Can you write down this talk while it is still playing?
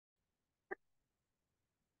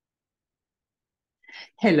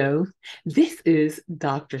Hello, this is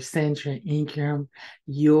Dr. Sandra Ingram,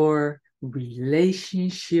 your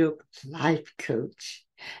relationship life coach.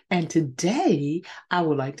 And today I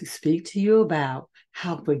would like to speak to you about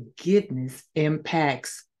how forgiveness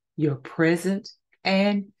impacts your present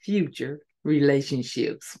and future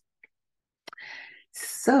relationships.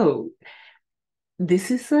 So,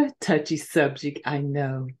 this is a touchy subject, I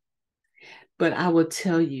know, but I will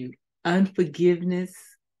tell you, unforgiveness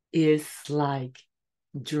is like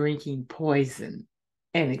drinking poison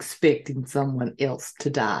and expecting someone else to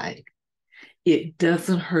die. It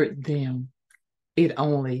doesn't hurt them, it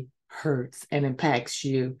only hurts and impacts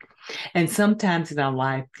you. And sometimes in our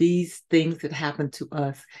life, these things that happen to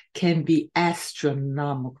us can be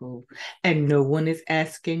astronomical, and no one is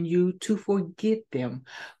asking you to forget them.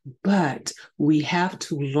 But we have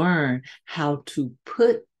to learn how to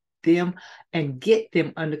put them and get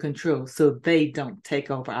them under control so they don't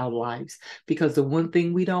take over our lives. Because the one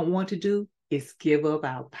thing we don't want to do is give up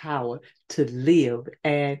our power to live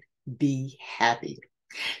and be happy.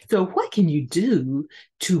 So, what can you do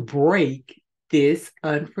to break this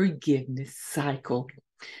unforgiveness cycle?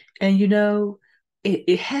 And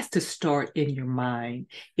it has to start in your mind.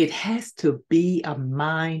 It has to be a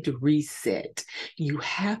mind reset. You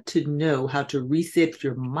have to know how to reset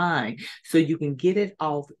your mind so you can get it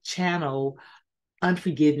off channel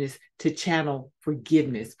unforgiveness to channel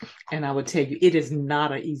forgiveness. And I will tell you, it is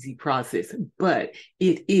not an easy process, but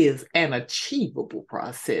it is an achievable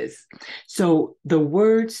process. So the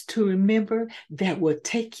words to remember that will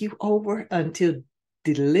take you over until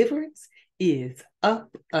deliverance is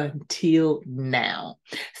up until now.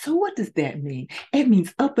 So, what does that mean? It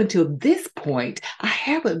means up until this point, I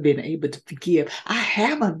haven't been able to forgive. I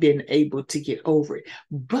haven't been able to get over it.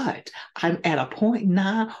 But I'm at a point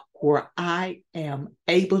now where I am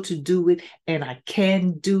able to do it and I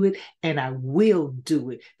can do it and I will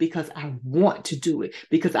do it because I want to do it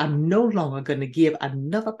because I'm no longer going to give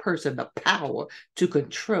another person the power to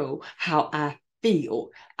control how I feel.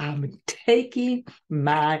 I'm taking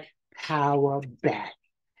my power back.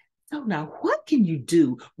 So now what can you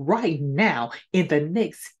do right now in the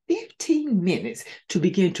next 15 minutes to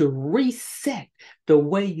begin to reset the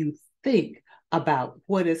way you think about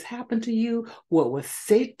what has happened to you, what was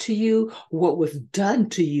said to you, what was done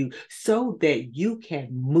to you, so that you can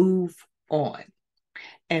move on?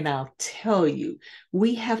 And I'll tell you,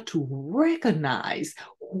 we have to recognize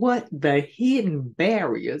what the hidden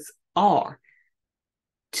barriers are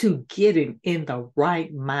to getting in the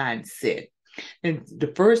right mindset. And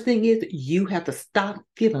the first thing is you have to stop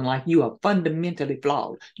feeling like you are fundamentally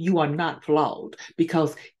flawed. You are not flawed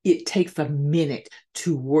because it takes a minute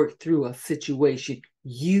to work through a situation.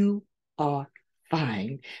 You are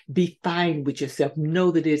fine. Be fine with yourself.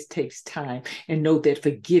 Know that it takes time and know that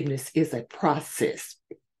forgiveness is a process.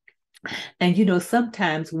 And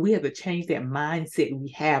sometimes we have to change that mindset we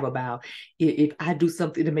have about if I do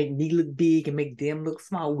something to make me look big and make them look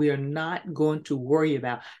small, we're not going to worry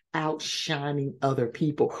about outshining other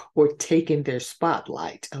people or taking their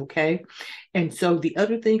spotlight. Okay. And so the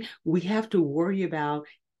other thing we have to worry about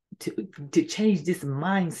to change this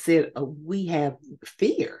mindset of we have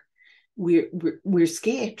fear. We're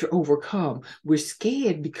scared to overcome. We're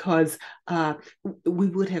scared because we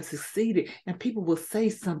would have succeeded, and people will say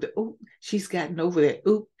something. Oh, she's gotten over that.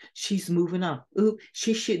 Oh, she's moving on. Oh,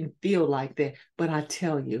 she shouldn't feel like that. But I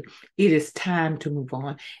tell you, it is time to move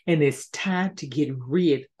on, and it's time to get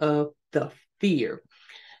rid of the fear.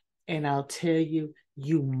 And I'll tell you,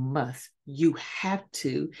 you have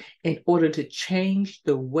to, in order to change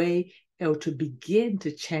the way or to begin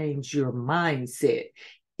to change your mindset,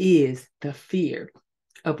 is the fear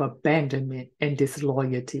of abandonment and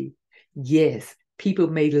disloyalty. Yes, people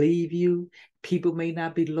may leave you, people may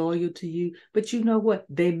not be loyal to you, but you know what?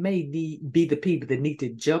 They may be the people that need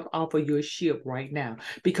to jump off of your ship right now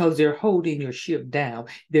because they're holding your ship down,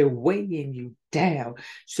 they're weighing you down.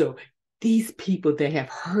 So these people that have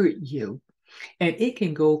hurt you, and it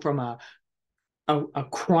can go from a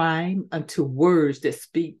crime unto words that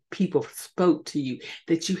people spoke to you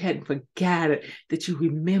that you hadn't forgotten, that you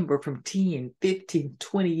remember from 10, 15,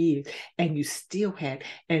 20 years, and you still had,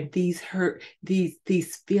 and these hurt, these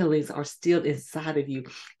feelings are still inside of you,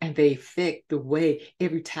 and they affect the way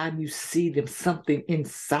every time you see them, something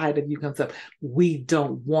inside of you comes up. We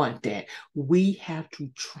don't want that. We have to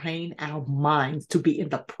train our minds to be in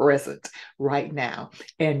the present right now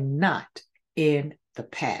and not in the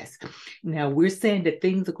past. Now, we're saying that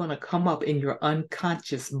things are going to come up in your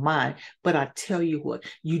unconscious mind, but I tell you what,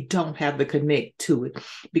 you don't have to connect to it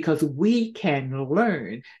because we can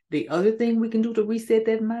learn. The other thing we can do to reset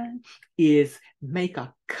that mind is make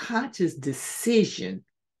a conscious decision.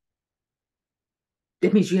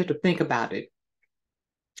 That means you have to think about it.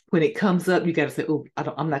 When it comes up, you got to say, "Oh,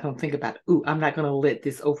 I'm not going to think about it. Oh, I'm not going to let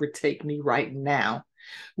this overtake me right now."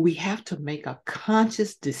 We have to make a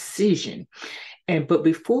conscious decision. But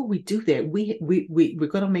before we do that, we're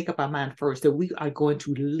going to make up our mind first that we are going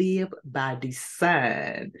to live by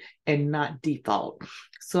design and not default.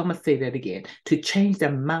 So I'm going to say that again. To change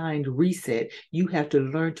the mind reset, you have to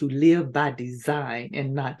learn to live by design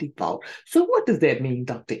and not default. So what does that mean,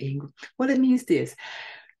 Dr. Ingram? Well, it means this.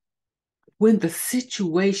 When the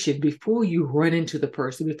situation, before you run into the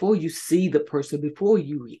person, before you see the person, before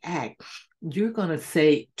you react, you're going to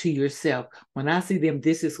say to yourself, when I see them,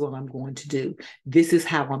 this is what I'm going to do. This is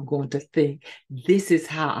how I'm going to think. This is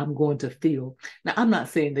how I'm going to feel. Now, I'm not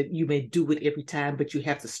saying that you may do it every time, but you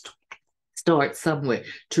have to start somewhere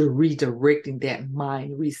to redirecting that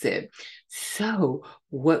mind reset. So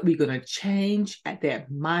what we're going to change at that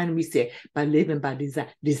mind reset by living by design,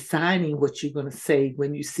 designing what you're going to say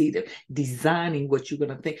when you see them, designing what you're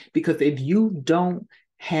going to think. Because if you don't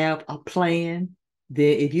have a plan,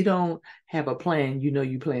 then if you don't have a plan, you know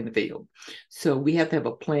you plan to fail. So we have to have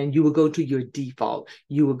a plan. You will go to your default.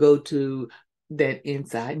 You will go to that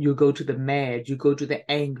inside, you go to the mad, you go to the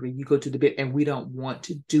angry, you go to the bit, and we don't want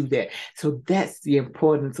to do that. So that's the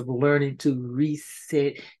importance of learning to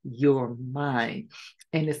reset your mind.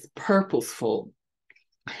 And it's purposeful.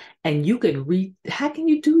 And you can read, how can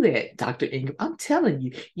you do that, Dr. Ingram? I'm telling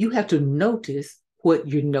you, you have to notice what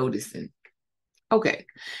you're noticing. Okay,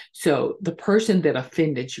 so the person that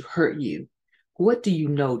offended you, hurt you, what do you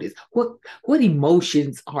notice? What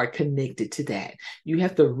emotions are connected to that? You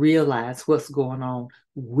have to realize what's going on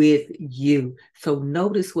with you. So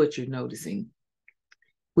notice what you're noticing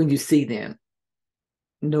when you see them.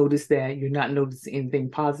 Notice that you're not noticing anything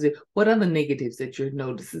positive. What are the negatives that you're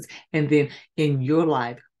noticing? And then in your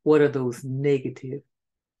life, what are those negatives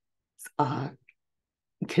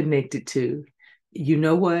connected to? You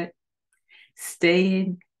know what?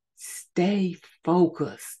 Stay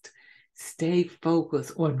focused. Stay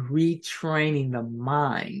focused on retraining the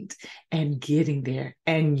mind and getting there.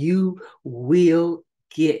 And you will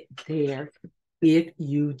get there if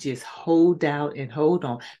you just hold out and hold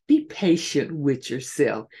on. Be patient with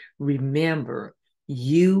yourself. Remember,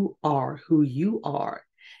 you are who you are,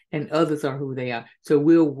 and others are who they are. So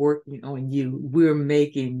we're working on you. We're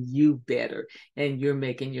making you better, and you're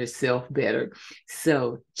making yourself better.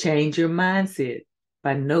 So change your mindset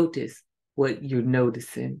by notice what you're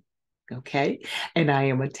noticing. Okay. And I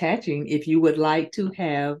am attaching, if you would like to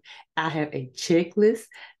have, I have a checklist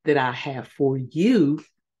that I have for you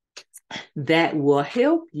that will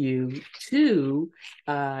help you to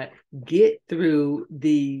get through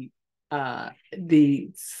the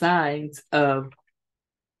signs of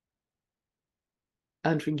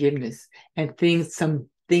unforgiveness and some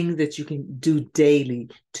things that you can do daily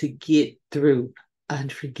to get through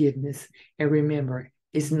unforgiveness. And remember,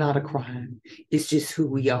 it's not a crime. It's just who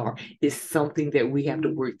we are. It's something that we have to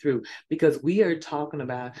work through because we are talking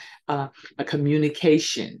about a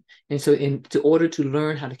communication. And so in order to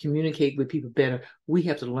learn how to communicate with people better, we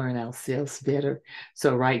have to learn ourselves better.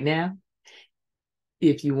 So right now,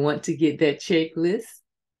 if you want to get that checklist,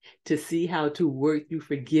 to see how to work through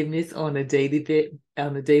forgiveness on a daily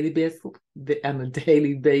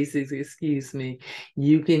basis, excuse me,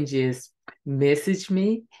 you can just message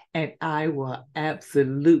me and I will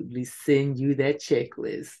absolutely send you that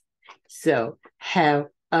checklist. So have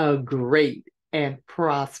a great and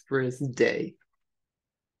prosperous day.